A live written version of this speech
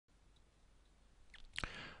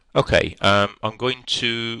Okay, I'm going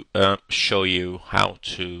to show you how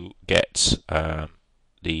to get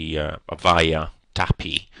the Avaya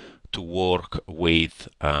TAPI to work with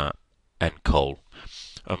nCall.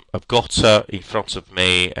 I've got in front of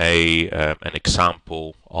me an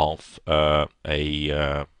example of a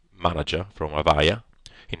manager from Avaya.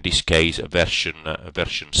 In this case, version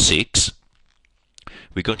 6.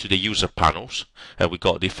 We go to the user panels, and we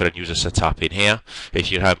got different user setup in here.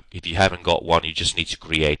 If you haven't got one, you just need to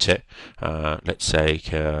create it. Let's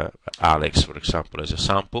take Alex, for example, as a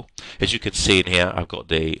sample. As you can see in here, I've got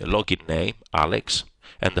the login name, Alex,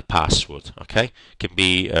 and the password. Okay, can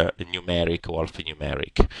be numeric or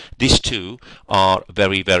alphanumeric. These two are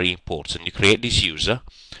very, very important. You create this user,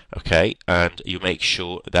 okay, and you make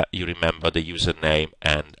sure that you remember the username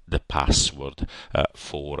and the password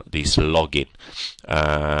for this login.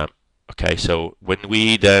 Okay, so when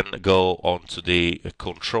we then go onto the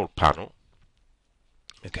control panel,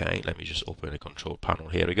 okay, let me just open the control panel.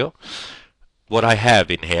 Here we go. What I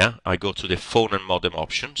have in here, I go to the phone and modem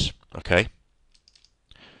options. Okay,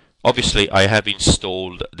 obviously, I have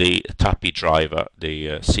installed the TAPI driver,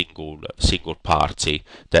 the single party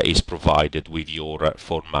that is provided with your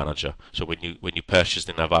phone manager. So when you purchase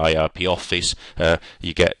the Avaya IP Office,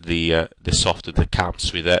 you get the software that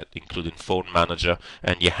comes with it, including phone manager,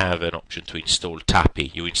 and you have an option to install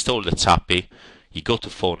TAPI. You install the TAPI. You go to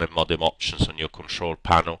phone and modem options on your control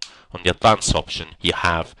panel. On the advanced option, you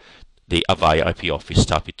have the Avaya IP Office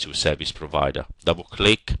TAPI 2 service provider. Double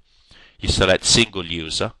click. You select single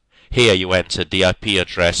user. Here you enter the IP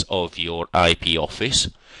address of your IP office,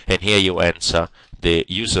 and here you enter the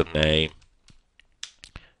username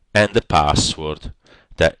and the password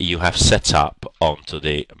that you have set up onto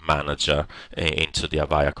the manager into the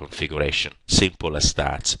Avaya configuration. Simple as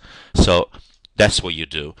that. So that's what you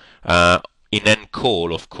do. In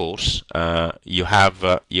nCall, of course, you have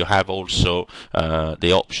also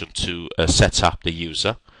the option to set up the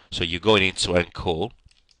user. So you're going into nCall.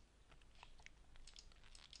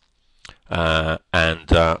 And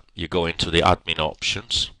you go into the admin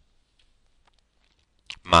options,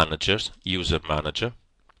 managers, user manager.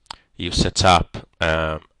 You set up,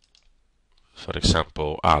 for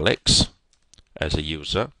example, Alex as a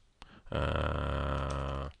user.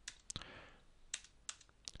 And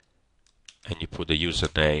you put the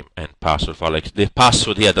username and password for Alex. The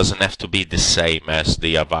password here doesn't have to be the same as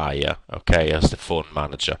the Avaya, okay, as the phone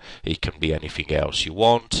manager. It can be anything else you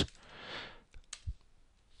want.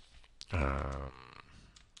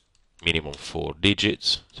 Minimum 4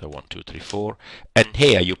 digits, so 1, 2, 3, 4, and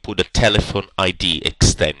here you put a telephone ID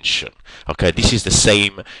extension. Okay, this is the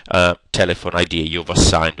same telephone ID you've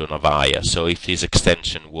assigned on Avaya. So if this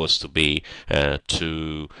extension was to be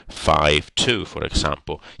 252, for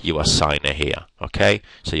example, you assign it here. Okay,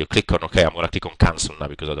 so you click on OK. I'm going to click on cancel now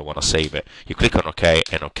because I don't want to save it. You click on OK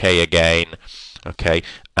and OK again. Okay,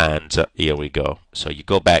 and here we go. So you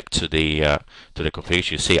go back to the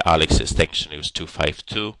configuration. You see Alex extension is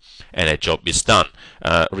 252, and a job is done.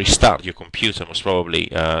 Restart your computer. Most probably,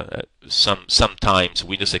 sometimes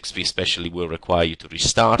Windows XP especially will require you to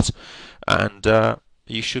restart, and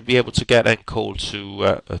you should be able to get nCall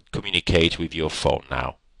to communicate with your phone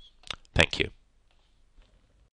now. Thank you.